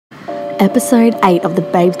Episode 8 of the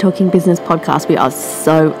Babes Talking Business podcast. We are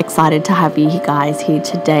so excited to have you guys here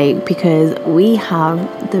today because we have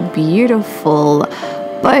the beautiful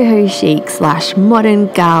boho chic / modern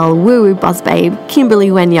gal woo-woo boss babe Kimberly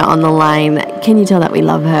Wenya on the line. Can you tell that we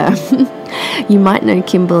love her? You might know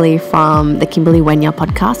Kimberly from the Kimberly Wenya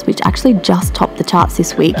podcast, which actually just topped the charts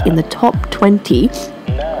this week in the top 20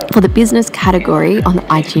 for the business category on the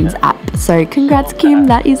iTunes app. So congrats, Kim,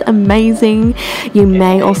 that is amazing. You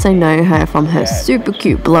may also know her from her super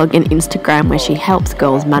cute blog and Instagram where she helps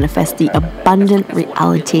girls manifest the abundant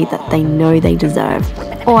reality that they know they deserve.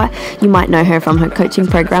 Or you might know her from her coaching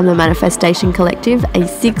program, the Manifestation Collective, a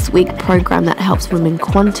 6-week program that helps women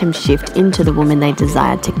quantum shift into the woman they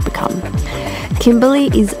desire to become. Kimberly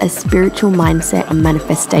is a spiritual mindset and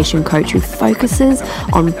manifestation coach who focuses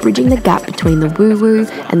on bridging the gap between the woo-woo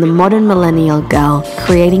and the modern millennial girl,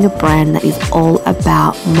 creating a brand that is all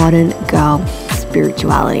about modern girl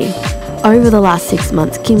spirituality. Over the last 6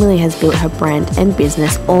 months, Kimberly has built her brand and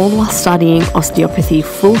business all while studying osteopathy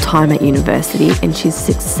full-time at university, and she's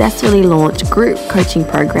successfully launched group coaching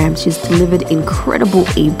programs. She's delivered incredible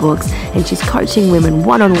ebooks, and she's coaching women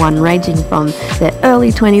one-on-one ranging from their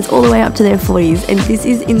early 20s all the way up to their 40s. And this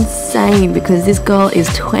is insane because this girl is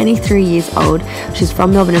 23 years old. She's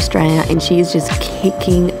from Melbourne, Australia, and she is just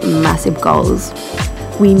kicking massive goals.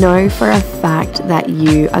 We know for a fact that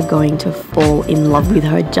you are going to fall in love with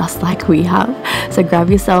her just like we have. So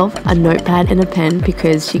grab yourself a notepad and a pen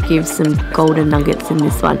because she gives some golden nuggets in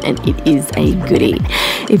this one and it is a goodie.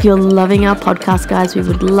 If you're loving our podcast, guys, we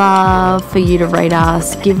would love for you to rate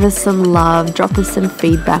us, give us some love, drop us some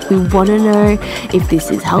feedback. We want to know if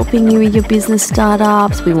this is helping you with your business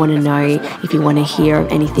startups. We want to know if you want to hear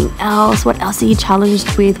of anything else. What else are you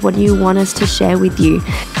challenged with? What do you want us to share with you?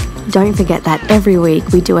 Don't forget that every week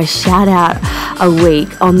we do a shout out a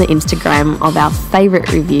week on the Instagram of our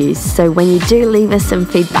favorite reviews. So when you do leave us some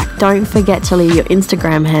feedback, don't forget to leave your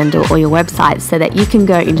Instagram handle or your website so that you can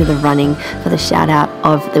go into the running for the shout out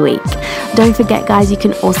of the week. Don't forget, guys, you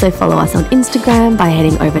can also follow us on Instagram by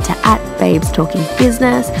heading over to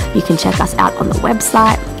 @BabesTalkingBusiness. You can check us out on the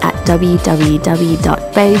website at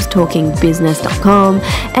www.babestalkingbusiness.com.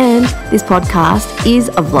 And this podcast is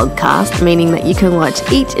a vlogcast, meaning that you can watch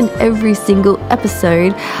each and every single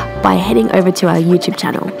episode by heading over to our YouTube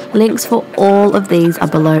channel. Links for all of these are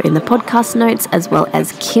below in the podcast notes, as well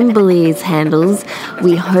as Kimberly's handles.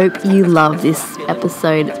 We hope you love this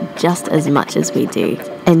episode just as much as we do.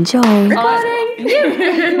 Enjoy. Recording.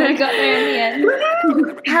 We got there in the end.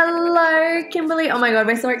 Hello, Kimberly. Oh my God,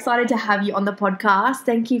 we're so excited to have you on the podcast.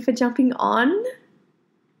 Thank you for jumping on.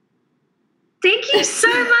 Thank you so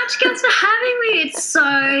much, girls, for having me. It's so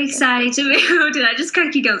exciting to be able to. I just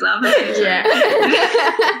crack you girls up. Yeah.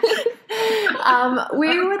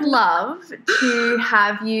 We would love to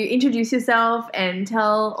have you introduce yourself and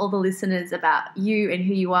tell all the listeners about you and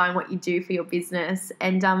who you are and what you do for your business.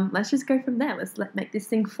 And let's just go from there. Let's make this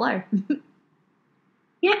thing flow.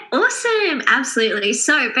 Yeah, awesome. Absolutely.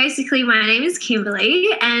 So basically my name is Kimberly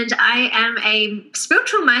and I am a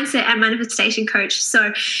spiritual mindset and manifestation coach.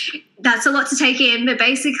 So that's a lot to take in, but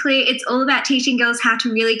basically it's all about teaching girls how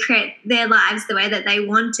to really create their lives the way that they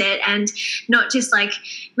want it and not just like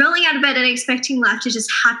rolling out of bed and expecting life to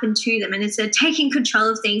just happen to them. And it's a taking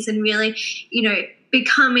control of things and really,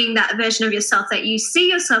 becoming that version of yourself that you see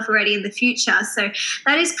yourself already in the future. So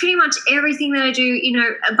that is pretty much everything that I do.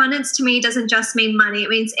 Abundance to me doesn't just mean money. It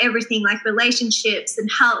means everything, like relationships and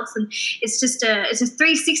health. And it's a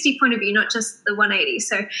 360 point of view, not just the 180.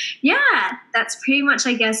 So yeah, that's pretty much,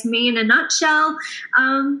 I guess, me in a nutshell.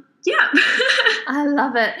 Yeah. I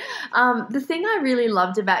love it. The thing I really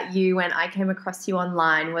loved about you when I came across you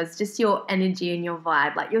online was just your energy and your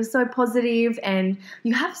vibe. Like, you're so positive and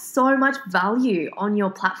you have so much value on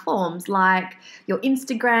your platforms, like your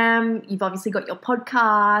Instagram. You've obviously got your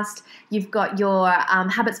podcast. You've got your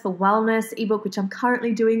Habits for Wellness ebook, which I'm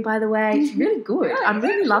currently doing, by the way. It's really good. I'm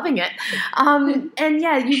really loving it. And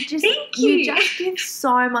yeah, you just give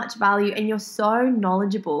so much value and you're so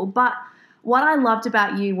knowledgeable. But what I loved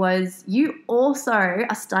about you was you also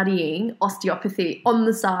are studying osteopathy on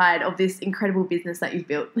the side of this incredible business that you've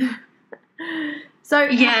built. So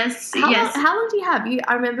yes. How long do you have?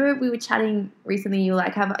 I remember we were chatting recently. You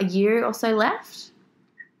have a year or so left.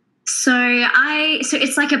 So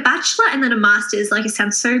it's like a bachelor and then a master's. Like, it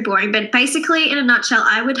sounds so boring, but basically in a nutshell,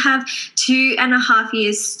 I would have 2.5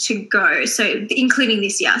 years to go. So including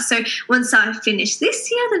this year. So once I finish this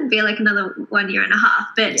year, then it'll be like another 1.5 years.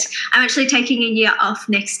 But yeah. I'm actually taking a year off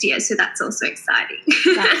next year. So that's also exciting.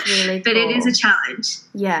 That's really cool. But it is a challenge.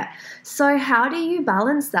 Yeah. So how do you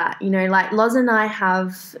balance that? You know, like Loz and I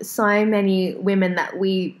have so many women that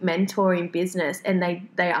we mentor in business, and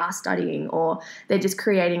they are studying, or they're just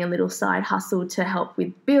creating a little side hustle to help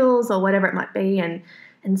with bills or whatever it might be.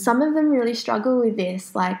 And some of them really struggle with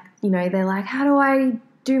this. Like, you know, they're like, how do I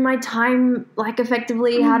do my time like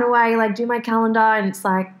effectively? How do I like do my calendar? And it's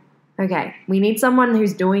like, okay, we need someone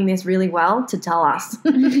who's doing this really well to tell us.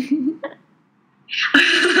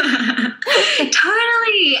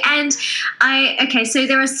 Totally. And so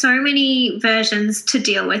there are so many versions to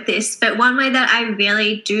deal with this, but one way that I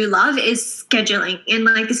really do love is scheduling. And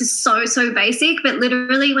like, this is so basic, but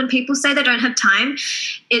literally when people say they don't have time,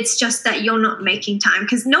 it's just that you're not making time,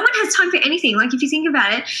 because no one has time for anything. Like, if you think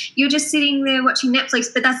about it, you're just sitting there watching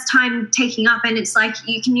Netflix, but that's time taking up, and it's like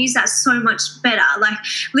you can use that so much better. Like,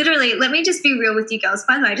 literally, let me just be real with you girls.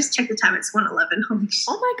 By the way, I just checked the time. It's 1:11. Holy shit.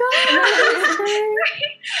 Oh my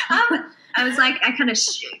God. I was like, I kind of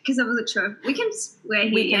because I wasn't sure. We can swear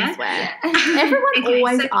here. We can swear. Everyone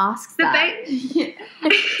always asks that.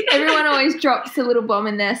 Everyone always drops a little bomb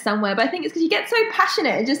in there somewhere, but I think it's because you get so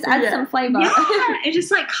passionate. It just adds some flavour. Yeah, it just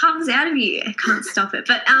like comes out of you. I can't stop it.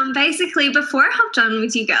 But basically, before I hopped on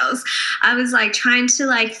with you girls, I was like trying to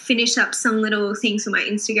like finish up some little things for my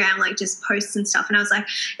Instagram, like just posts and stuff. And I was like,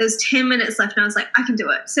 there was 10 minutes left, and I was like, I can do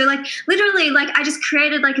it. So like literally, like I just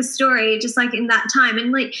created like a story just like in that time,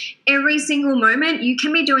 and like every single moment you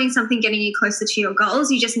can be doing something getting you closer to your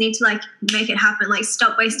goals. You just need to like make it happen, like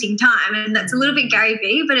stop wasting time. And that's a little bit Gary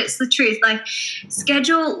Vee, but it's the truth. Like,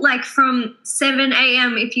 schedule like from 7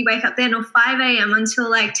 a.m. if you wake up then, or 5 a.m.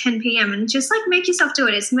 until like 10 p.m. and just like make yourself do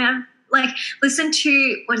it. It's like, listen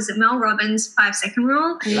to, what is it, Mel Robbins' 5-second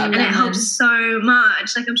rule, and it helps so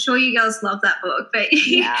much. Like, I'm sure you girls love that book, but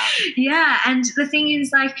yeah. And the thing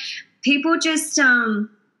is, like, people just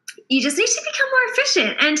you just need to become more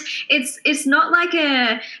efficient, and it's not like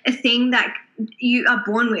a thing that you are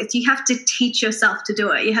born with. You have to teach yourself to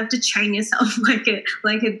do it. You have to train yourself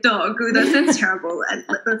like a dog. Ooh, that sounds terrible.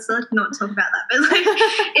 Let's not talk about that. But like,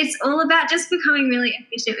 it's all about just becoming really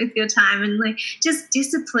efficient with your time, and like just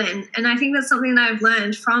discipline. And I think that's something that I've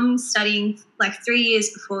learned from studying like 3 years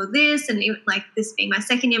before this, and even like this being my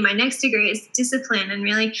second year, my next degree, is discipline, and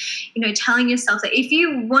really, you know, telling yourself that if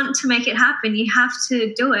you want to make it happen, you have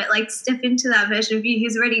to do it. Like, step into that version of you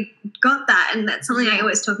who's already got that. And that's something I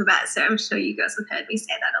always talk about. So I'm sure you guys have heard me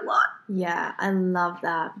say that a lot. Yeah, I love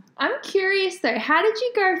that. I'm curious though, how did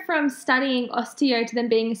you go from studying osteo to then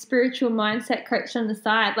being a spiritual mindset coach on the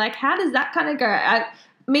side? Like, how does that kind of go?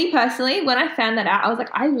 Me personally, when I found that out, I was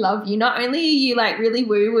like, I love you. Not only are you like really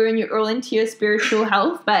woo-woo and you're all into your spiritual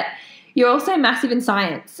health, but you're also massive in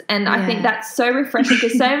science. And I think that's so refreshing to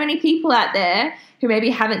so many people out there who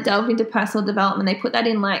maybe haven't delved into personal development. They put that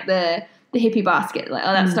in like the hippie basket. Like,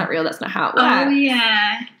 oh, that's not real. That's not how it works. Oh,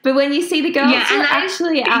 yeah. But when you see the girls who are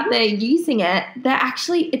actually out there using it,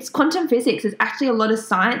 it's quantum physics. There's actually a lot of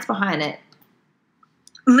science behind it.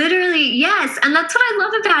 Literally, yes. And that's what I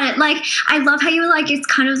love about it. Like, I love how you were like, it's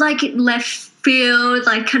kind of like left field,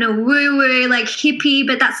 like kind of woo-woo, like hippie,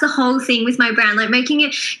 but that's the whole thing with my brand, like making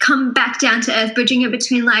it come back down to earth, bridging it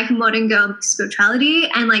between like modern girl spirituality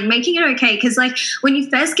and like making it okay. Because like when you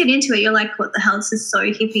first get into it, you're like, what the hell, this is so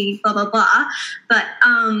hippie, blah, blah, blah. But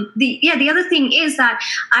the other thing is that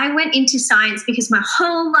I went into science because my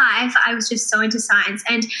whole life I was just so into science.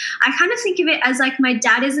 And I kind of think of it as like, my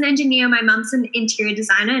dad is an engineer, my mum's an interior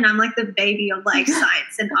designer, and I'm like the baby of like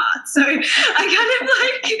science and art. So I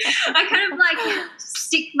kind of like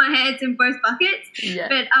stick my heads in both buckets. Yeah.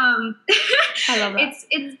 But I love that.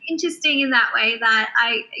 It's interesting in that way that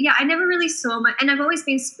I never really saw and I've always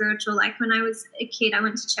been spiritual. Like when I was a kid, I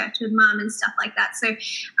went to church with mum and stuff like that. So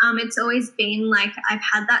it's always been like I've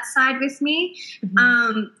had that side with me.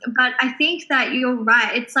 Mm-hmm. But I think that you're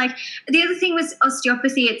right. It's like the other thing with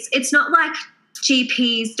osteopathy, it's not like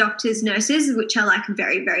GPs, doctors, nurses, which are like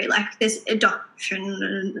very, very like there's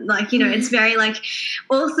adoption, like, you know, it's very like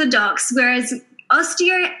orthodox, whereas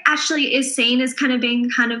osteo actually is seen as kind of being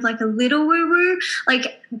kind of like a little woo-woo.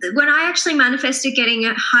 Like when I actually manifested getting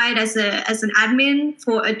hired as an admin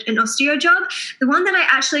for an osteo job, the one that I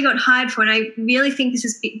actually got hired for, and I really think this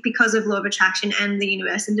is because of law of attraction and the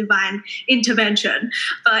universe and divine intervention,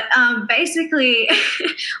 but basically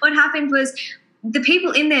what happened was the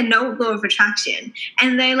people in there know law of attraction,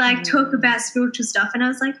 and they like talk about spiritual stuff, and I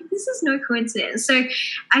was like, this is no coincidence. So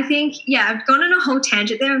I think, I've gone on a whole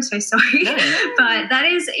tangent there, I'm so sorry. But that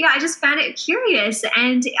is, I just found it curious,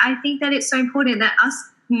 and I think that it's so important that us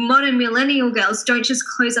modern millennial girls don't just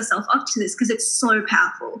close ourselves off to this, because it's so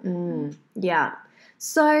powerful. Yeah.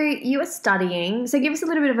 So you were studying, so give us a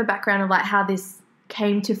little bit of a background of like how this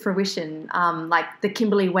came to fruition, like the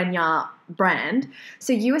Kimberly Wenya brand.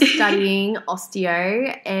 So you were studying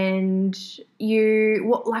osteo, and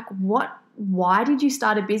why did you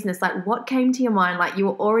start a business? Like, what came to your mind? Like, you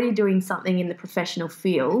were already doing something in the professional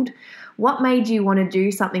field. What made you want to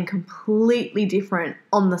do something completely different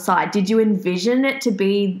on the side? Did you envision it to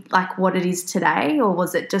be like what it is today, or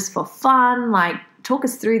was it just for fun? Like, talk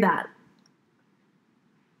us through that.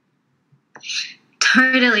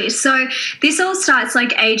 Totally. So this all starts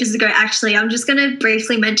like ages ago, actually. I'm just going to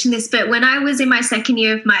briefly mention this, but when I was in my second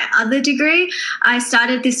year of my other degree, I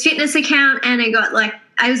started this fitness account, and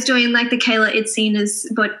I was doing like the Kayla Itsines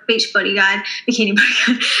Beach Bodyguard, Bikini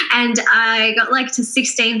Bodyguard, and I got like to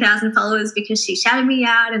 16,000 followers because she shouted me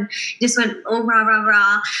out and just went all rah, rah,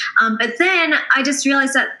 rah. But then I just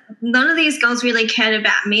realized that none of these girls really cared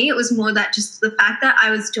about me. It was more that just the fact that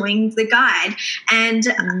I was doing the guide. And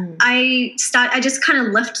I just kind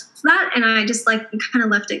of left that, and I just like kind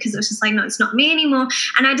of left it because it was just like, no, it's not me anymore.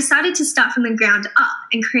 And I decided to start from the ground up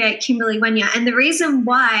and create Kimberly Wenya. And the reason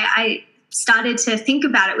why I started to think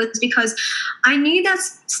about it was because I knew that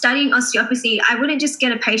studying osteopathy, I wouldn't just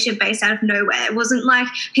get a patient base out of nowhere. It wasn't like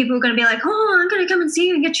people were going to be like, oh, I'm going to come and see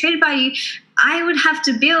you and get treated by you. I would have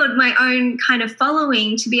to build my own kind of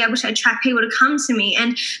following to be able to attract people to come to me.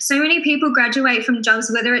 And so many people graduate from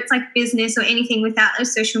jobs, whether it's like business or anything, without a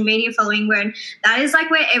social media following, where that is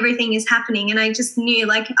like where everything is happening. And I just knew,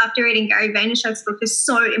 like, after reading Gary Vaynerchuk's book is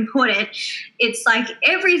so important. It's like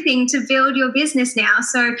everything to build your business now.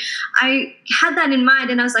 So I had that in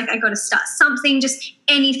mind, and I was like, I got to start something, just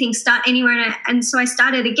anything, start anywhere. And so I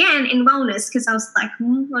started again in wellness because I was like,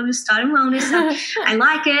 I'll just start in wellness. I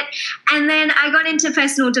like it. And then I got into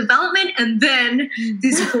personal development, and then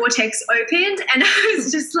this vortex opened, and I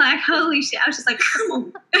was just like, holy shit. I was just like, come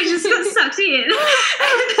on. I just got sucked in.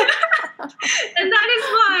 And that is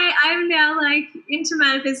why I'm now like into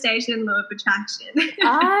manifestation, law of attraction.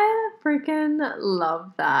 I freaking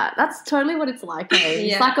love that. That's totally what it's like.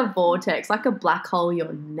 It's like a vortex, like a black hole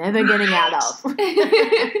you're never getting out of.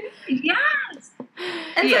 Yes.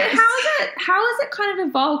 And so how has it kind of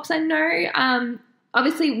evolved? Because I know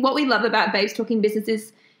obviously what we love about Babes Talking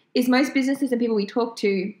Business is most businesses and people we talk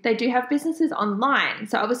to, they do have businesses online.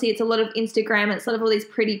 So obviously it's a lot of Instagram and it's a lot of all these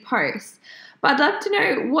pretty posts. But I'd love to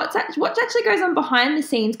know what actually goes on behind the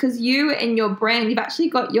scenes, because you and your brand, you've actually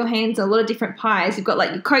got your hands on a lot of different pies. You've got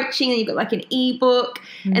like your coaching, and you've got like an ebook,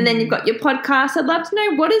 and then you've got your podcast. I'd love to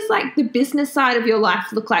know, what does like the business side of your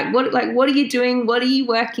life look like? What are you doing? What are you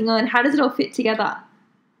working on? How does it all fit together?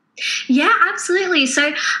 Yeah, absolutely.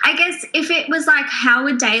 So I guess if it was like how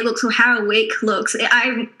a day looks or how a week looks,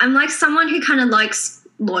 I'm like someone who kind of likes,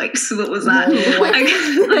 what was that?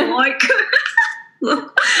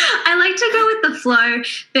 I like to go with the flow,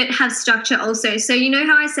 but have structure also. So you know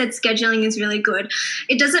how I said scheduling is really good?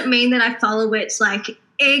 It doesn't mean that I follow it like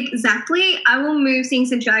exactly. I will move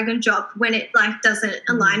things and drag and drop when it like doesn't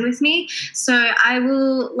align with me. So I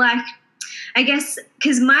will like, I guess,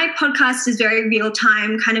 because my podcast is very real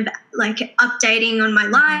time, kind of like updating on my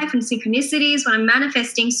life and synchronicities when I'm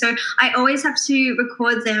manifesting. So I always have to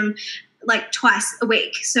record them like twice a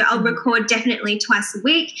week. So I'll record definitely twice a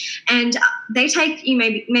week, and they take you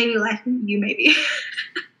maybe like 2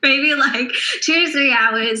 to 3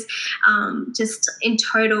 hours just in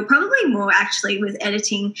total, probably more actually with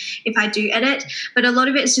editing if I do edit, but a lot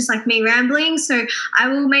of it is just like me rambling. So I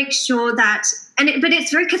will make sure that, but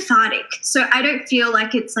it's very cathartic, so I don't feel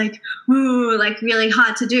like it's like, ooh, like really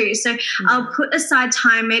hard to do. So I'll put aside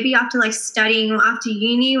time maybe after like studying or after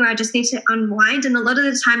uni where I just need to unwind, and a lot of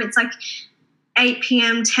the time it's like 8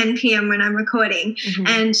 p.m., 10 p.m. when I'm recording,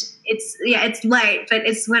 and it's late, but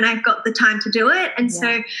it's when I've got the time to do it, and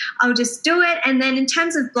so I'll just do it. And then in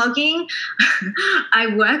terms of blogging, I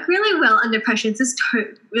work really well under pressure. This is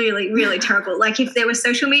really, really terrible. Like if there were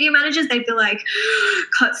social media managers, they'd be like,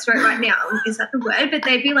 cutthroat right now, is that the word? But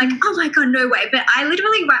they'd be like, oh my God, no way. But I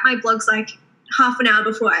literally write my blogs like half an hour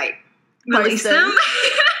before I release them,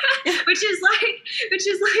 which is like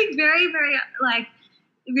very, very like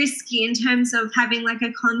risky in terms of having like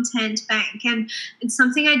a content bank, and it's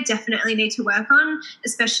something I definitely need to work on,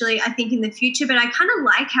 especially I think in the future. But I kind of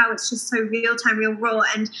like how it's just so real time, real raw,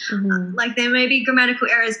 and like there may be grammatical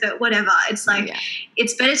errors, but whatever. It's like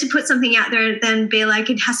it's better to put something out there than be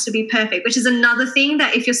like it has to be perfect, which is another thing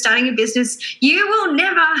that if you're starting a business, you will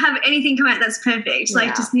never have anything come out that's perfect.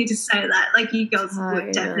 Like just need to say that, like you girls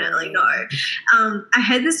would definitely know. I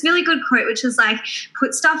heard this really good quote which is like,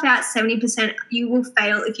 put stuff out 70%, you will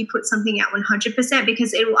fail if you put something out 100%,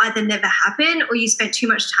 because it will either never happen or you spent too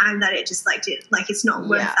much time that it just like did, like it's not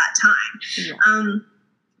worth that time.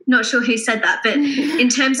 not sure who said that, but in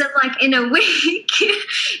terms of like in a week,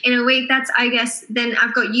 that's, I guess, then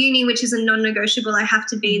I've got uni, which is a non-negotiable. I have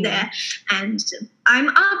to be there, and I'm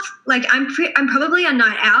up, like I'm probably a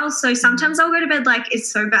night owl. So sometimes I'll go to bed like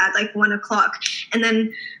it's so bad, like 1 o'clock, and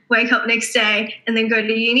then wake up next day and then go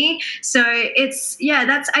to uni. So it's,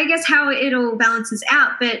 that's, I guess, how it all balances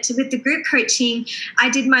out. But with the group coaching, I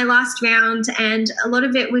did my last round, and a lot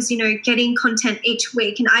of it was, getting content each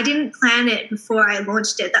week. And I didn't plan it before I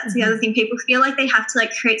launched it. That's the other thing. People feel like they have to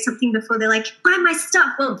like create something before they're like, buy my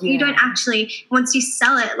stuff. Well, you don't actually. Once you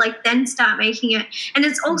sell it, like then start making it. And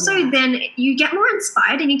it's also then you get more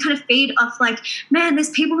inspired and you kind of feed off like, man, there's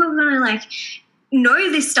people who are going to like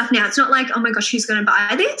know this stuff now. It's not like, oh my gosh, who's going to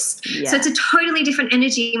buy this? So it's a totally different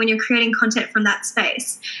energy when you're creating content from that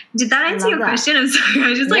space. Did that answer your question? I'm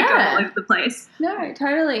sorry, I just like go all over the place. No,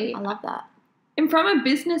 totally. I love that. And from a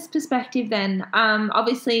business perspective then,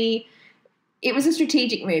 obviously it was a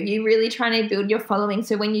strategic move. You're really trying to build your following.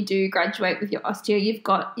 So when you do graduate with your osteo, you've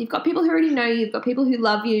got people who already know you, you've got people who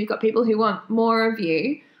love you, you've got people who want more of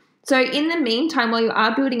you. So in the meantime, while you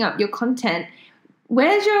are building up your content,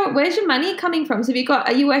 where's your money coming from? So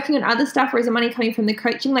are you working on other stuff, or is the money coming from the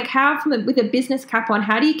coaching? Like with a business cap on,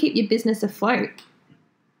 how do you keep your business afloat?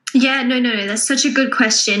 Yeah, no. That's such a good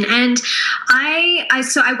question. And I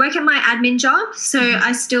work at my admin job. So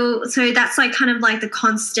that's like kind of like the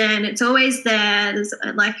constant, it's always there. There's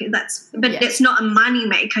like, it's not a money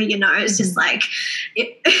maker, It's just like,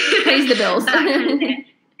 it pays the bills.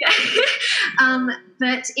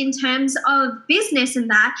 But in terms of business and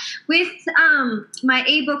that, with my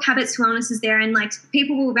ebook Habits to Wellness is there, and like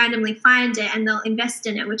people will randomly find it and they'll invest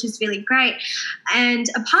in it, which is really great. And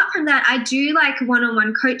apart from that, I do like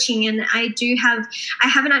one-on-one coaching, and I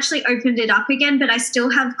haven't actually opened it up again, but I still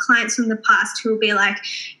have clients from the past who will be like,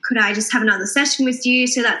 could I just have another session with you?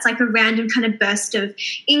 So that's like a random kind of burst of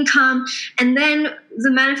income. And then the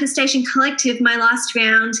Manifestation Collective, my last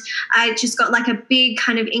round, I just got like a big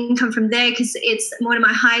kind of income from there because it's one of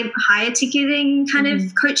my higher ticketing kind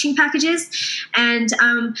of coaching packages. And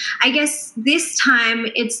I guess this time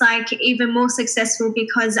it's like even more successful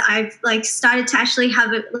because I've like started to actually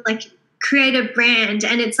have it like create a brand,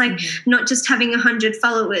 and it's like not just having 100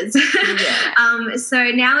 followers. So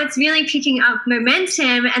now it's really picking up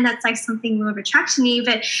momentum, and that's like something more of attraction-y.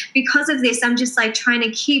 But because of this, I'm just like trying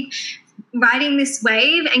to keep riding this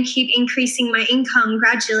wave and keep increasing my income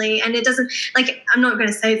gradually. And it doesn't, like, I'm not going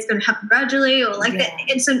to say it's going to happen gradually or like that.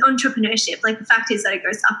 It's an entrepreneurship. Like the fact is that it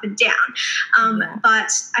goes up and down.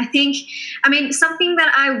 But I think, something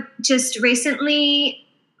that I just recently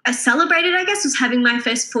celebrated, I guess, was having my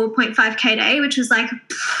first 4.5K day, which was like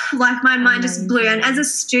my mind just blew. And as a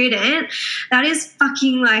student, that is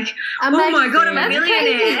fucking like, oh my God, I'm a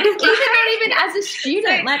millionaire. Even not even as a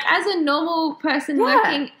student, like as a normal person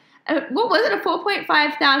working, what was it, a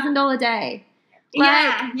 $4,500 day?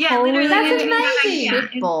 Like, literally. That's amazing.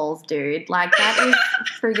 Big balls, dude. Like, that is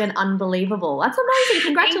friggin' unbelievable. That's amazing.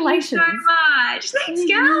 Congratulations. Thank you so much. Thanks,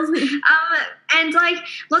 girls. And like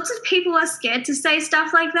lots of people are scared to say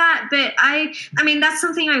stuff like that, but I mean that's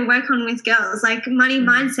something I work on with girls, like money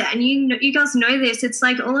mindset. And you girls know this. It's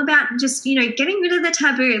like all about just getting rid of the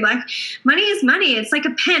taboo. Like money is money. It's like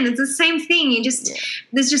a pen. It's the same thing.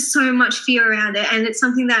 There's just so much fear around it, and it's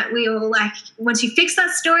something that we all like. Once you fix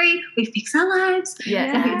that story, we fix our lives.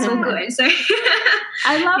 And it's all good. So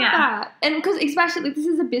I love that, and because especially this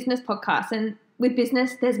is a business podcast, and with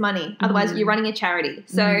business, there's money. Otherwise, you're running a charity.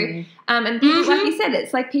 So, and people, like you said,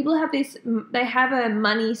 it's like people have they have a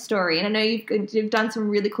money story. And I know you've done some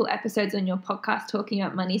really cool episodes on your podcast talking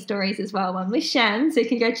about money stories as well. One with Shan, so you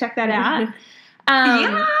can go check that out.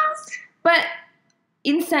 Yes. But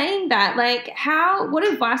in saying that, like, what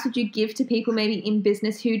advice would you give to people maybe in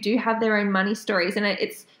business who do have their own money stories? And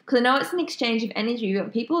it's because I know it's an exchange of energy,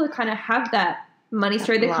 but people who kind of have that money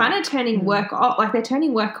story, they're kind of turning work off, like they're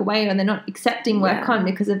turning work away, and they're not accepting work on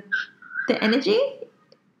because of the energy.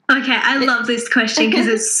 Okay, I love this question because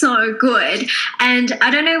it's so good. And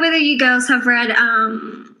I don't know whether you girls have read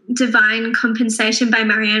Divine Compensation by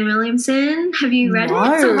Marianne Williamson. Have you read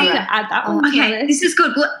it? Something to add that one. Okay, this is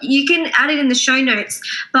good. Well, you can add it in the show notes.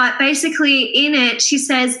 But basically in it, she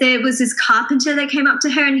says there was this carpenter that came up to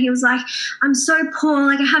her and he was like, I'm so poor,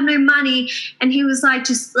 like I have no money. And he was like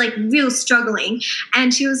just like real struggling.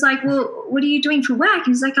 And she was like, well, what are you doing for work? And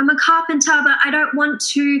he's like, I'm a carpenter, but I don't want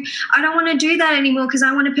to do that anymore because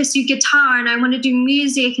I want to pursue guitar and I want to do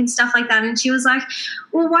music and stuff like that. And she was like,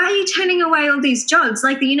 well, why are you turning away all these jobs?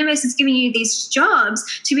 Like the universe is giving you these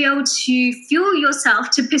jobs to be able to fuel yourself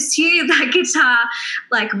to pursue that guitar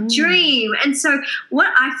like dream. And so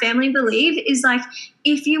what I firmly believe is like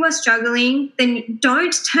if you are struggling, then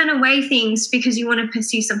don't turn away things because you want to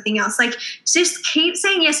pursue something else. Like, just keep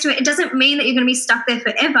saying yes to it. It doesn't mean that you're going to be stuck there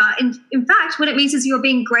forever. In fact, what it means is you're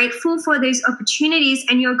being grateful for those opportunities,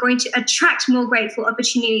 and you're going to attract more grateful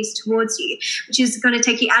opportunities towards you, which is going to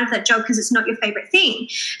take you out of that job because it's not your favorite thing.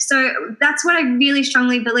 So that's what I really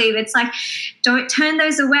strongly believe. It's like, don't turn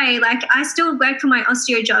those away. Like, I still work for my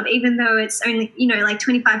osteo job, even though it's only, like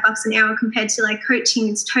 $25 an hour compared to like coaching.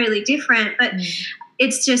 It's totally different. But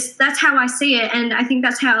it's just, that's how I see it. And I think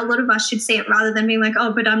that's how a lot of us should see it, rather than being like,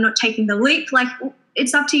 oh, but I'm not taking the leap. Like,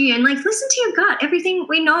 it's up to you. And like, listen to your gut. Everything,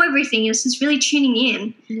 we know everything. It's just really tuning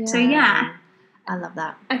in. Yeah. So yeah. I love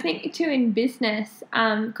that. I think too in business,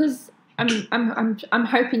 because I'm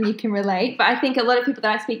hoping you can relate, but I think a lot of people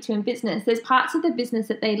that I speak to in business, there's parts of the business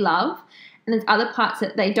that they love, and there's other parts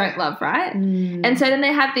that they don't love, right? And so then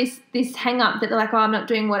they have this hang up that they're like, oh, I'm not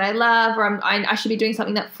doing what I love, or I should be doing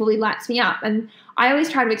something that fully lights me up. And I always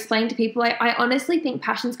try to explain to people, I honestly think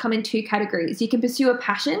passions come in two categories. You can pursue a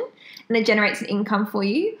passion and it generates an income for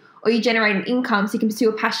you, or you generate an income so you can pursue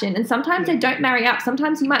a passion. And sometimes they don't marry up.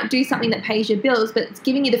 Sometimes you might do something that pays your bills, but it's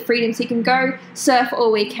giving you the freedom so you can go surf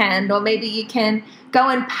all weekend, or maybe you can go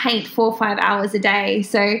and paint 4 or 5 hours a day.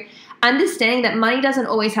 So understanding that money doesn't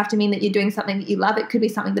always have to mean that you're doing something that you love. It could be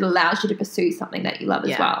something that allows you to pursue something that you love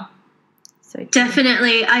as well. So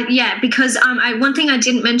definitely, because one thing I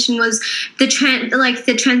didn't mention was the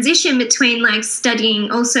transition between like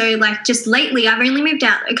studying. Also, like just lately, I've only moved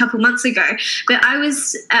out a couple months ago, but I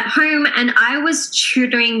was at home and I was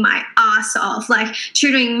tutoring my ass off, like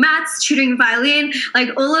tutoring maths, tutoring violin, like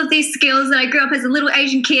all of these skills that I grew up as a little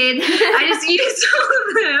Asian kid. I just used all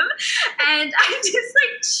of them, and I just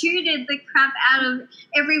like tutored the crap out of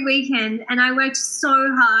every weekend, and I worked so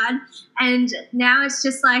hard. And now it's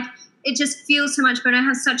just like, it just feels so much better. I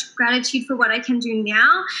have such gratitude for what I can do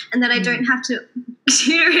now, and that I don't have to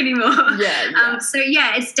tutor anymore. So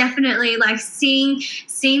it's definitely like seeing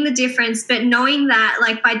the difference, but knowing that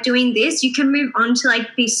like by doing this, you can move on to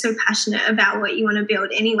like be so passionate about what you want to build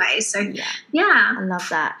anyway. So I love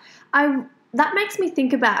that. That makes me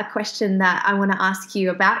think about a question that I want to ask you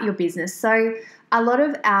about your business. So a lot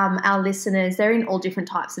of our listeners, they're in all different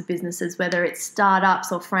types of businesses, whether it's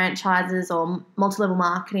startups or franchises or multi-level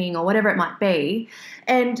marketing or whatever it might be.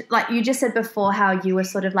 And like you just said before, how you were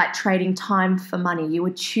sort of like trading time for money. You were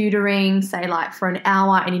tutoring, say like for an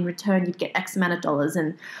hour, and in return you'd get X amount of dollars.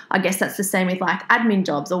 And I guess that's the same with like admin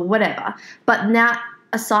jobs or whatever. But now,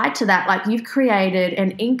 aside to that, like you've created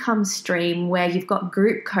an income stream where you've got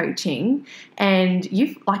group coaching, and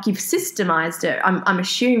you've systemized it. I'm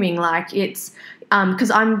assuming like it's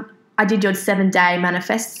because I did your 7-day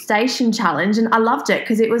manifestation challenge, and I loved it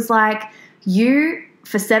because it was like you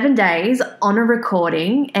for 7 days on a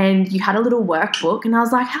recording, and you had a little workbook, and I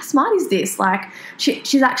was like, how smart is this? Like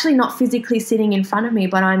she's actually not physically sitting in front of me,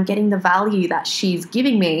 but I'm getting the value that she's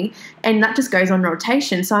giving me, and that just goes on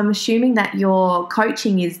rotation. So I'm assuming that your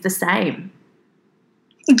coaching is the same.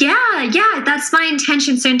 Yeah, that's my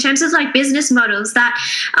intention. So in terms of like business models, that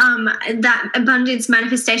abundance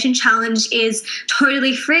manifestation challenge is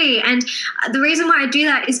totally free. And the reason why I do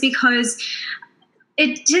that is because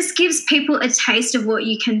it just gives people a taste of what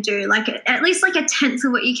you can do, like at least like a tenth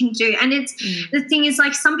of what you can do. And it's the thing is,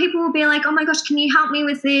 like, some people will be like, oh my gosh, can you help me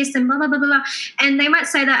with this, and blah, blah, blah, blah, blah. And they might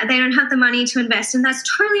say that they don't have the money to invest, and that's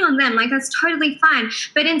totally on them. Like, that's totally fine.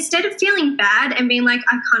 But instead of feeling bad and being like,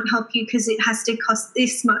 I can't help you because it has to cost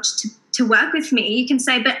this much to work with me, you can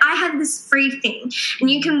say, but I have this free thing and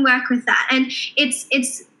you can work with that. And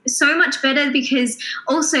it's so much better, because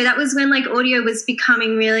also that was when like audio was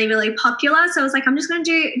becoming really, really popular. So I was like, I'm just going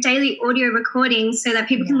to do daily audio recordings so that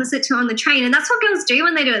people can listen to it on the train. And that's what girls do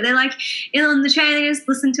when they do it. They're like, on the train, they just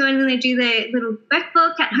listen to it, and then they do their little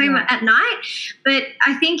workbook at home at night. But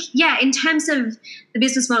I think, in terms of the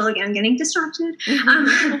business model, again, I'm getting distracted.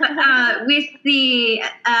 With the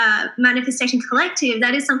Manifestation Collective,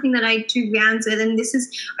 that is something that I do rounds with, and this is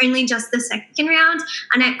only just the second round,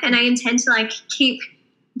 and I intend to like keep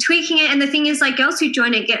tweaking it. And the thing is, like, girls who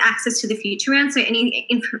join it get access to the future round. So any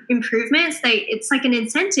improvements, it's like an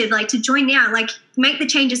incentive, like, to join now, like make the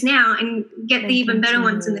changes now and get the even better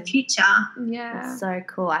ones in the future. That's so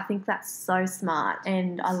cool. I think that's so smart.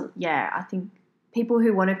 And I think people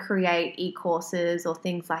who want to create e-courses or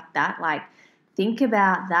things like that, like, think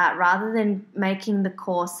about that rather than making the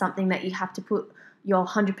course something that you have to put your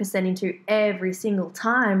 100% into every single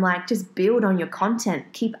time. Like, just build on your content,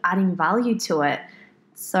 keep adding value to it.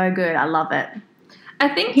 So good. I love it. I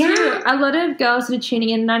think too, a lot of girls that are tuning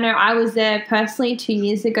in, and I know I was there personally 2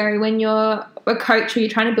 years ago, when you're a coach or you're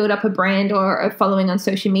trying to build up a brand or a following on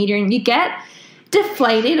social media, and you get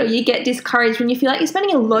deflated or you get discouraged when you feel like you're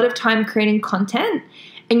spending a lot of time creating content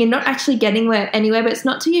and you're not actually getting anywhere. But it's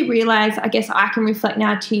not till you realize, I guess I can reflect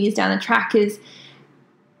now 2 years down the track, is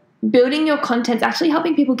building your content's actually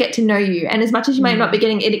helping people get to know you. And as much as you might not be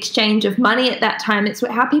getting an exchange of money at that time, it's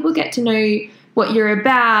how people get to know what you're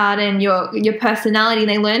about and your personality, and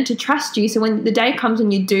they learn to trust you. So when the day comes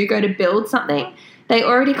when you do go to build something, they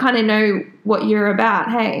already kind of know what you're about.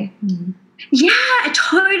 Hey. Yeah,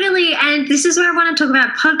 totally. And this is where I want to talk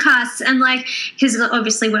about podcasts, and like, because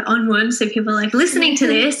obviously we're on one, so people are like listening to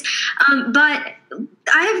this. But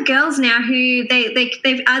I have girls now who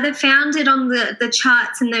they've either found it on the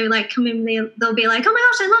charts and they're like come in, they'll be like, oh my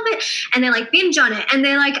gosh, I love it, and they're like binge on it, and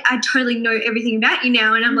they're like, I totally know everything about you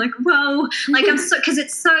now, and I'm like, whoa, like I'm so, because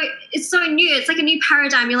it's so new, it's like a new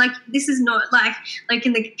paradigm. You're like, this is not like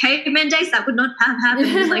in the caveman days, that would not have happened.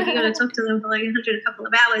 It's like you got to talk to them for like a couple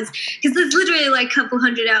of hours, because there's literally like a couple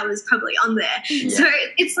hundred hours probably on there. So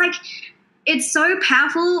it's like, it's so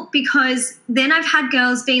powerful, because then I've had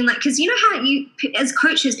girls being like, because you know how you, as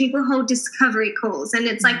coaches, people hold discovery calls, and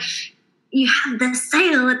it's like you have the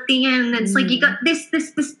sale at the end. It's like you got this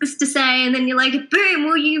to say, and then you're like, boom,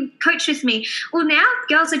 will you coach with me? Well, now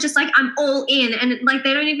girls are just like, I'm all in, and like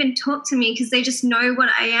they don't even talk to me because they just know what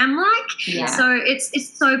I am like. Yeah. So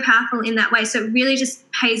it's so powerful in that way. So it really just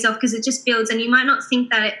pays off, because it just builds, and you might not think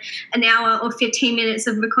that an hour or 15 minutes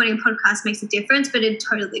of recording a podcast makes a difference, but it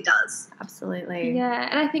totally does. Absolutely. Yeah,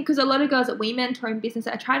 and I think because a lot of girls that we mentor in business,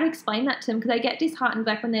 I try to explain that to them, because they get disheartened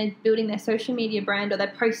like when they're building their social media brand or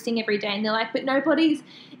they're posting every day and they're like, but nobody's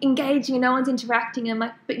engaging and no one's interacting. And I'm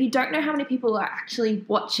like, but you don't know how many people are actually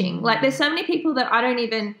watching. Like there's so many people that I don't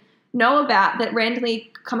even know about that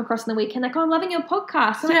randomly come across in the weekend like, oh, I'm loving your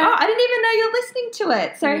podcast. I'm like, oh, I didn't even know you're listening to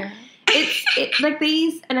it. So it's like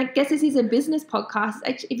these, and I guess this is a business podcast.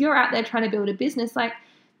 If you're out there trying to build a business, like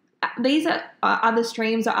these are other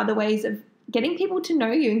streams or other ways of getting people to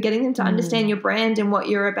know you and getting them to understand your brand and what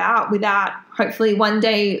you're about, without hopefully one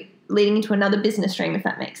day leading into another business stream, if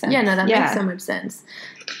that makes sense. Yeah, no, that makes so much sense.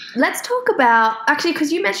 Let's talk about, actually,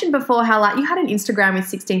 because you mentioned before how like you had an Instagram with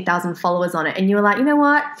 16,000 followers on it, and you were like, you know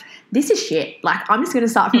what, this is shit. Like I'm just going to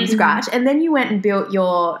start from scratch. And then you went and built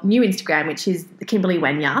your new Instagram, which is Kimberly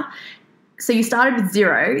Wenya. So you started with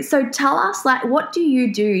 0. So tell us, like, what do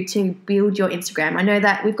you do to build your Instagram? I know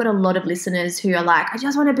that we've got a lot of listeners who are like, I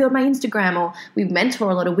just want to build my Instagram, or we mentor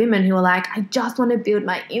a lot of women who are like, I just want to build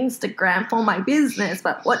my Instagram for my business,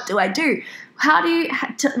 but what do I do? How do you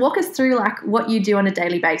walk us through like what you do on a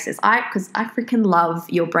daily basis? Because I freaking love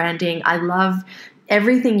your branding. I love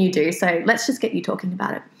everything you do. So let's just get you talking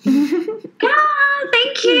about it.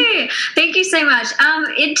 Thank you. Thank you so much.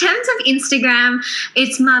 In terms of Instagram,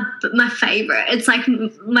 it's my favorite. It's like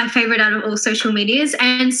my favorite out of all social medias.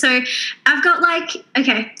 And so I've got like,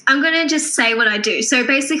 okay, I'm going to just say what I do. So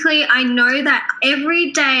basically I know that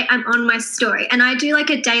every day I'm on my story, and I do like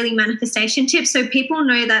a daily manifestation tip. So people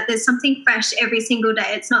know that there's something fresh every single day.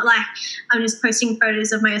 It's not like I'm just posting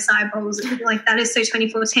photos of my acai bowls. Like that is so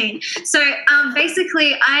 2014. So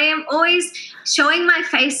basically I am always showing my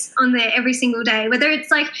face on there every single day, whether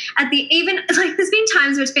it's like even like there's been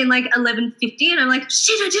times where it's been like 11:50 and I'm like,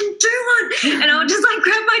 shit, I didn't do one, and I'll just like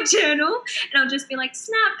grab my journal and I'll just be like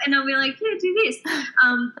snap, and I'll be like, yeah, do this,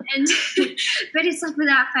 and but it's like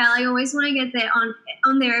without fail I always want to get there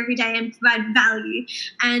on there every day and provide value.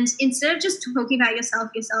 And instead of just talking about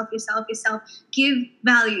yourself, give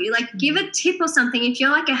value, like give a tip or something. If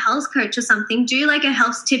you're like a health coach or something, do like a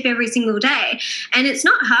health tip every single day. And it's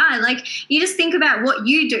not hard. Like you just think about what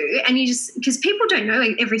you do, and you just, because people don't know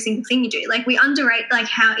like every single thing you do. Like we underrate like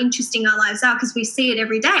how interesting our lives are because we see it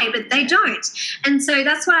every day, but they don't. And so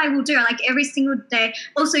that's what I will do. Like every single day.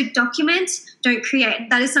 Also document, don't create.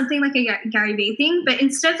 That is something like a Gary Vee thing. But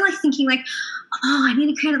instead of like thinking like, oh, I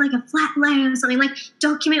need to create like a flat layer or something, like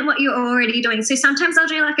document what you're already doing. So sometimes I'll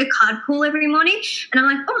do like a card pull every morning, and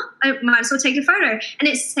I'm like, oh, I might as well take a photo, and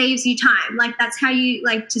it saves you time. Like that's how you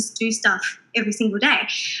like just do stuff every single day.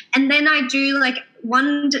 And then I do like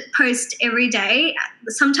one post every day.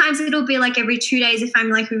 Sometimes it'll be like every 2 days if I'm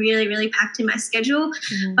like really, really packed in my schedule.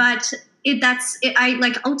 But I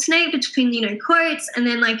like alternate between, you know, quotes and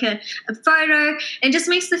then like a photo. It just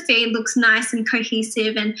makes the feed looks nice and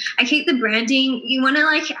cohesive. And I keep the branding. You want to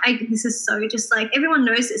like, this is so just like everyone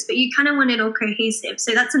knows this, but you kind of want it all cohesive.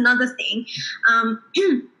 So that's another thing.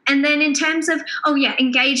 And then in terms of,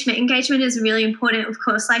 engagement is really important, of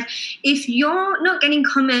course. Like if you're not getting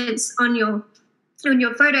comments on your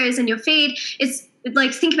photos and your feed, it's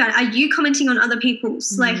like, think about it. Are you commenting on other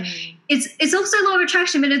people's? Like it's also law of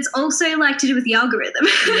attraction, but it's also like to do with the algorithm.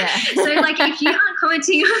 Yeah. So like if you aren't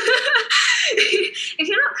commenting if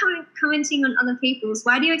you're not commenting on other people's,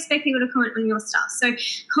 why do you expect people to comment on your stuff? So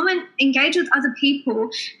engage with other people,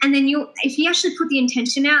 and then if you actually put the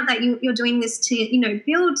intention out that you're doing this to,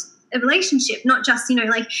 build a relationship, not just, like,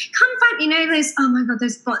 come find, those, oh my God,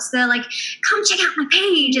 those bots, they're like, come check out my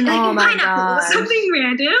page, and they're like, pineapple or something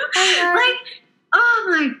random. Like, oh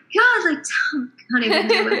my God, like, I can't even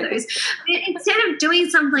deal with those. Instead of doing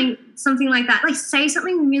something like that, like, say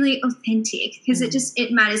something really authentic, because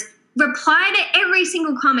it matters. Reply to every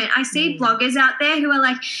single comment. I see bloggers out there who are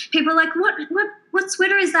like, people are like, what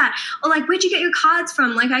sweater is that? Or like, where'd you get your cards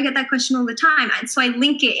from? Like, I get that question all the time. And so I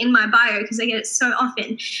link it in my bio because I get it so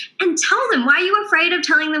often. And tell them, why are you afraid of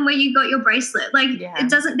telling them where you got your bracelet? Like, they're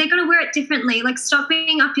going to wear it differently. Like, stop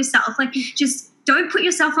beating up yourself. Like, just don't put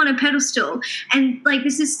yourself on a pedestal. And like,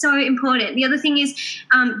 this is so important. The other thing is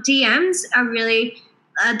DMs are really...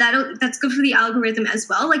 that's good for the algorithm as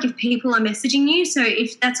well, like if people are messaging you, so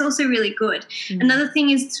if that's also really good. Another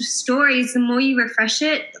thing is stories. The more you refresh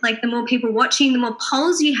it, like the more people watching, the more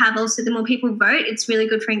polls you have, also the more people vote, it's really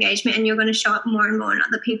good for engagement, and you're going to show up more and more in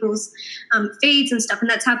other people's feeds and stuff, and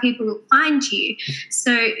that's how people find you.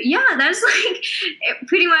 So yeah, that's like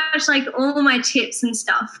pretty much like all my tips and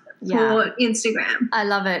stuff for Instagram. I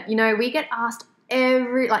love it. We get asked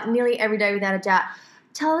nearly every day without a doubt,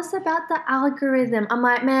 tell us about the algorithm. I'm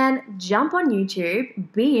like, man, jump on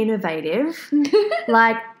YouTube, be innovative,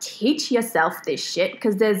 like teach yourself this shit,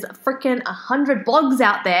 because there's freaking 100 blogs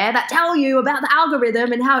out there that tell you about the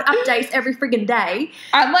algorithm and how it updates every freaking day.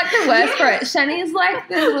 I'm like the worst for it. Shani's like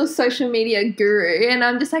the little social media guru, and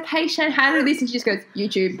I'm just like, hey, Shan, how do this? And she just goes,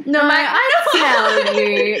 YouTube. No, I don't tell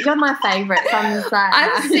you. You're my favourite. So I'm just like,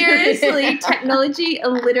 I'm seriously technology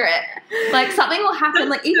illiterate. Like something will happen,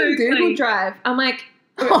 like even Google Drive. I'm like,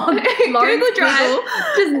 Google Drive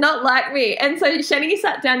does not like me. And so Shani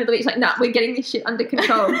sat down in the week, she's like, nah, we're getting this shit under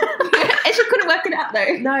control. And she couldn't work it out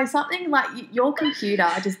though. No, something like your computer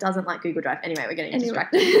just doesn't like Google Drive. Anyway, we're getting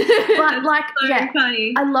distracted. But like,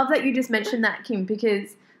 funny. I love that you just mentioned that, Kim,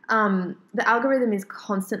 because the algorithm is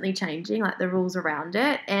constantly changing, like the rules around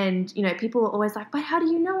it. And, people are always like, but how do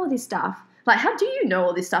you know all this stuff? Like, how do you know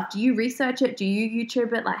all this stuff? Do you research it? Do you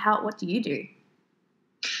YouTube it? Like, what do you do?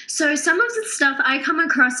 So some of the stuff, I come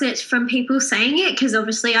across it from people saying it, because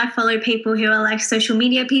obviously I follow people who are like social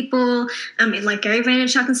media people, like Gary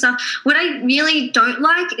Vaynerchuk and stuff. What I really don't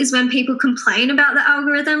like is when people complain about the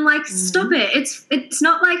algorithm. Like, stop it. It's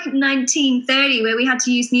not like 1930 where we had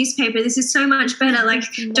to use newspaper. This is so much better. Like,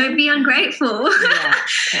 don't be ungrateful. Yeah,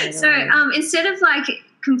 totally. So instead of like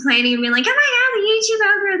complaining and being like, oh my God, the YouTube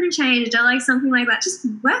algorithm changed, or like something like that, just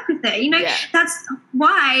work with it. That's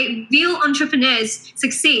why real entrepreneurs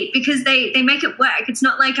succeed, because they make it work. It's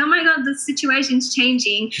not like, oh my God, the situation's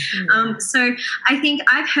changing. So I think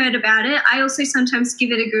I've heard about it. I also sometimes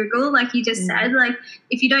give it a Google, like you just said. Like,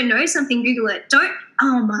 if you don't know something, Google it.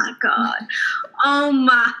 Oh my God.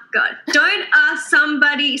 Don't ask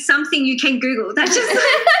somebody something you can Google. That's just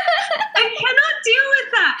I cannot deal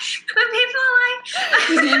with that. When people are like,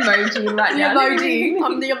 the emoji right now.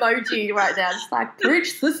 I'm the emoji right now. Just like,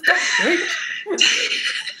 preach, sister, preach.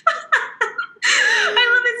 I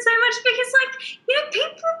love it so much because,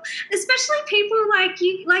 people, especially people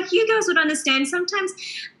like you girls would understand sometimes,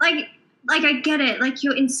 like I get it, like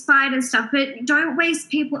you're inspired and stuff, but don't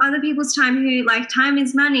waste other people's time who, like, time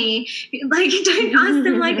is money. Like, don't ask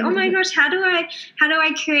them like, oh my gosh, how do I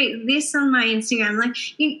create this on my Instagram? Like,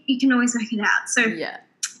 you can always work it out. So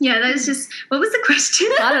yeah, that was just, what was the question?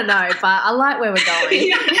 I don't know, but I like where we're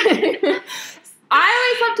going. I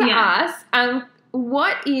always love to ask,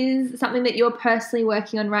 what is something that you're personally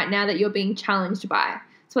working on right now that you're being challenged by?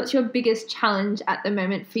 So what's your biggest challenge at the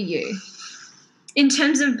moment for you? In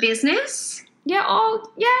terms of business?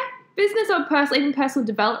 Business or even personal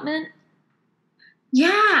development.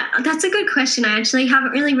 Yeah, that's a good question. I actually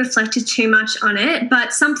haven't really reflected too much on it,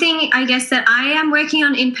 but something I guess that I am working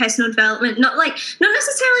on in personal development, not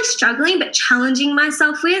necessarily struggling, but challenging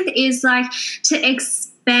myself with, is like to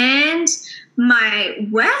expand my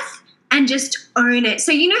worth and just own it.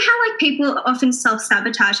 So how like people often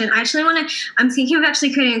self-sabotage, and I'm thinking of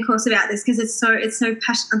actually creating a course about this because I'm so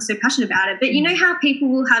passionate about it. But how people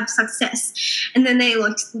will have success and then they're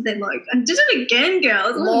like, I did it again,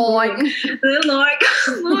 girls.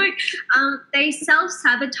 They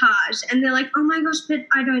self-sabotage and they're like, oh my gosh, but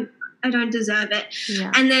I don't deserve it.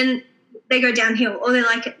 Yeah. And then they go downhill, or they're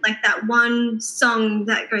like that one song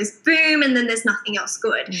that goes boom and then there's nothing else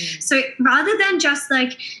good. So rather than just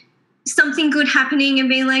like something good happening and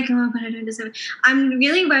being like, oh, but I don't deserve it. I'm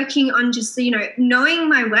really working on just, knowing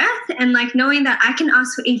my worth and like knowing that I can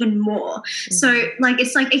ask for even more. Mm-hmm. So like,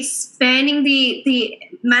 it's like expanding the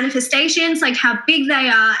manifestations, like how big they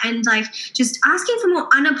are, and like just asking for more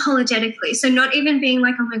unapologetically. So not even being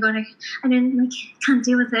like, oh my God, I don't like, can't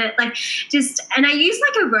deal with it. Like just, and I use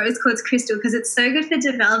like a rose quartz crystal because it's so good for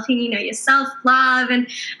developing, your self-love, and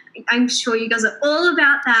I'm sure you guys are all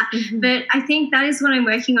about that. Mm-hmm. But I think that is what I'm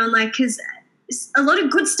working on, like, because a lot of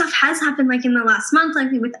good stuff has happened, like in the last month, like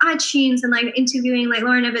with iTunes and like interviewing like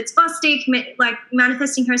Lauren Everts Bostic, like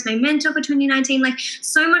manifesting her as my mentor for 2019. Like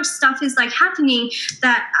so much stuff is like happening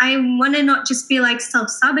that I want to not just be like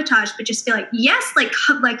self-sabotage, but just be like, yes, like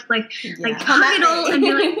hug it all and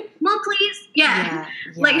be like, more please. Yeah.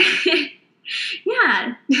 Like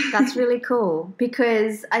yeah. That's really cool,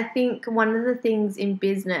 because I think one of the things in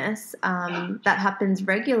business that happens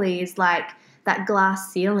regularly is like that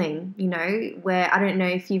glass ceiling, where I don't know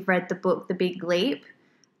if you've read the book The Big Leap,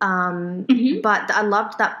 but I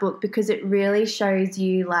loved that book because it really shows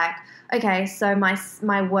you like, okay, so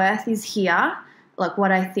my worth is here, like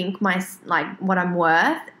what I think what I'm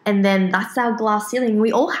worth, and then that's our glass ceiling.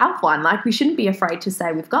 We all have one. Like we shouldn't be afraid to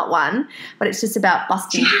say we've got one, but it's just about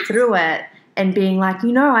busting through it and being like,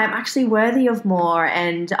 I'm actually worthy of more,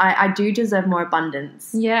 and I do deserve more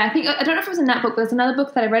abundance. Yeah, I don't know if it was in that book, but there's another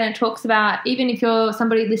book that I read and it talks about, even if you're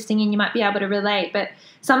somebody listening and you might be able to relate, but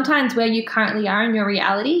sometimes where you currently are in your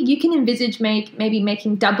reality, you can envisage maybe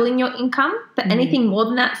making doubling your income, but anything more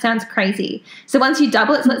than that sounds crazy. So once you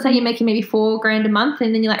double it, so let's say you're making maybe $4,000 a month,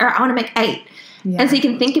 and then you're like, all right, I want to make 8. Yeah. And so you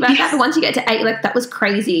can think about that, but once you get to 8, you're like, that was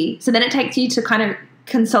crazy. So then it takes you to kind of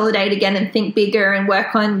consolidate again and think bigger and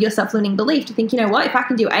work on your self-limiting belief to think, what, if I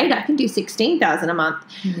can do 8, I can do 16,000 a month.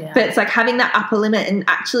 Yeah. But it's like having that upper limit and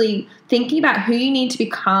actually thinking about who you need to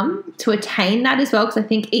become to attain that as well, because I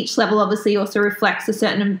think each level obviously also reflects a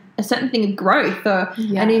certain thing of growth or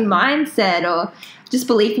a new mindset or just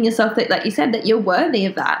belief in yourself that, like you said, that you're worthy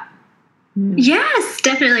of that. Yes,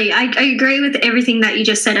 definitely. I agree with everything that you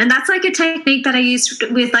just said, and that's like a technique that I used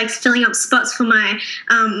with like filling up spots for my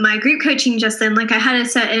my group coaching just then. Like I had a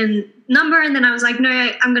certain number, and then I was like, no,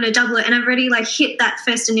 I'm going to double it, and I've already like hit that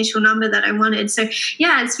first initial number that I wanted. So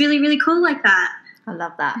yeah, it's really, really cool like that. I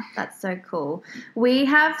love that. That's so cool. We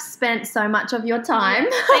have spent so much of your time.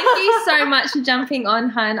 Thank you so much for jumping on,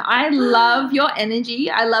 hun. I love your energy.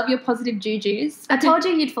 I love your positive jujus. I told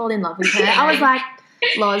you you'd fall in love with her. I was like,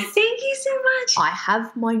 Loz, thank you so much. I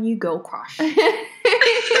have my new girl crush. And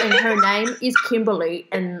her name is Kimberly,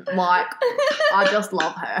 and like, I just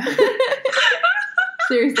love her.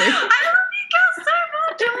 Seriously. I love you girls so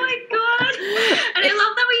much. Oh my God. And I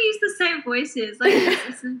love that we use the same voices. Like,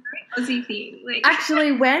 this is a very Aussie thing. Like,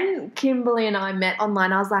 actually, when Kimberly and I met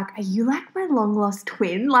online, I was like, are you like my long lost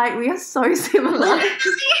twin? Like, we are so similar. It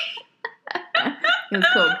was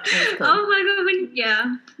cool. Oh my God.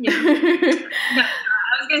 Yeah. No,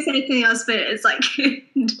 I was going to say anything else, but it's like,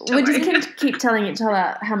 we just can keep telling each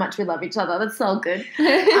other how much we love each other. That's so good.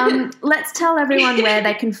 Let's tell everyone where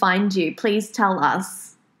they can find you. Please tell us.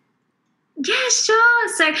 Yeah, sure.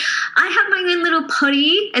 So I have my own little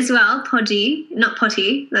potty as well. Podgy, not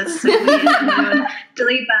potty. That's so weird.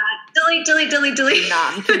 Delete that. Delete. No,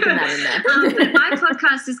 I'm keeping that in there. But my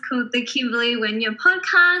podcast is called the Kimberly Wenya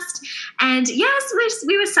Podcast. And yes,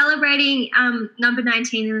 we were celebrating number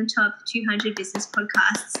 19 in the top 200 business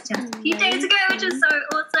podcasts just a few days ago, which is so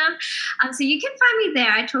awesome. So you can find me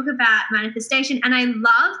there. I talk about manifestation, and I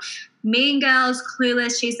love Mean Girls,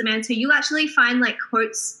 Clueless, She's the Man. So you'll actually find like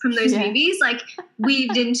quotes from those movies like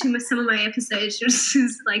weaved into some of my episodes, which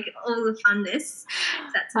is like all the funness.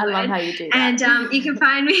 That's I love how you do that. And you can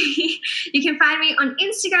find me on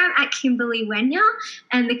Instagram at Kimberly Wenya,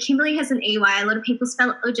 and the Kimberly has an EY. A lot of people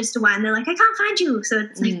spell it just a Y, and they're like, I can't find you. So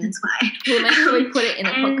it's like, that's why. We'll make sure we put it in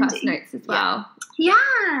the podcast notes as well. Yeah.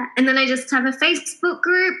 And then I just have a Facebook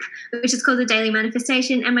group, which is called The Daily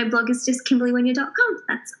Manifestation, and my blog is just KimberlyWenya.com.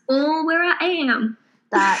 That's all where I am.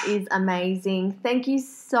 That is amazing. Thank you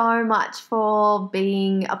so much for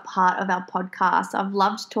being a part of our podcast. I've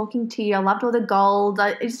loved talking to you. I loved all the gold.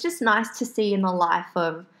 It's just nice to see in the life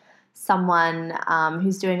of someone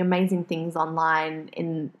who's doing amazing things online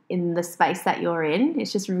in the space that you're in.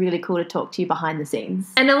 It's just really cool to talk to you behind the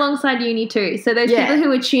scenes. And alongside uni too. So those people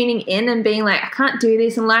who are tuning in and being like, I can't do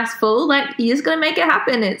this and life's full, like you just got to make it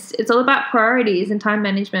happen. It's all about priorities and time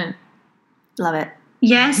management. Love it.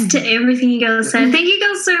 Yes to everything you girls said. Thank you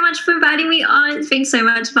girls so much for inviting me on. It's been so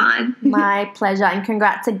much fun. My pleasure. And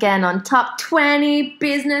congrats again on Top 20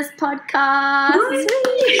 Business Podcast.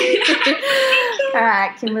 All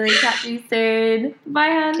right, Kimberly, catch you soon. Bye,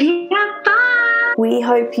 hon. Yeah, bye. We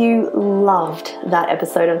hope you loved that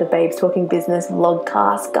episode of the Babes Talking Business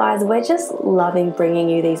vlogcast. Guys, we're just loving bringing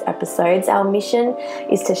you these episodes. Our mission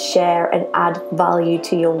is to share and add value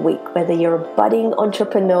to your week, whether you're a budding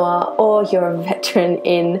entrepreneur or you're a veteran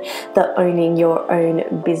in the owning your own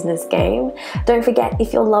business game. Don't forget,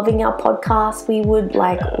 if you're loving our podcast, we would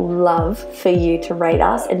love for you to rate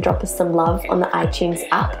us and drop us some love on the iTunes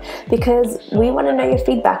app, because we want to know your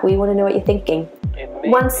feedback. We want to know what you're thinking.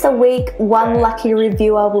 Once a week, one lucky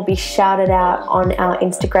reviewer will be shouted out on our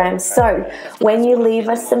Instagram. So when you leave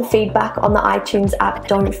us some feedback on the iTunes app,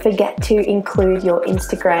 don't forget to include your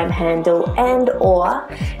Instagram handle and or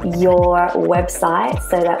your website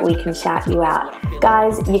so that we can shout you out.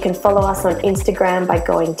 Guys, you can follow us on Instagram by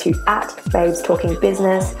going to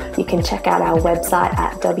 @BabesTalkingBusiness. You can check out our website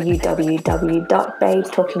at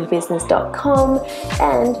www.babestalkingbusiness.com.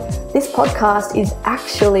 And this podcast is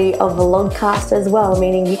actually a vlogcast as well,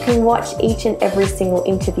 meaning you can watch each and every single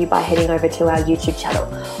interview by heading over to our YouTube channel.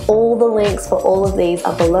 All the links for all of these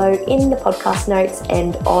are below in the podcast notes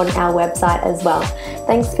and on our website as well.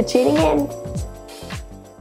 Thanks for tuning in.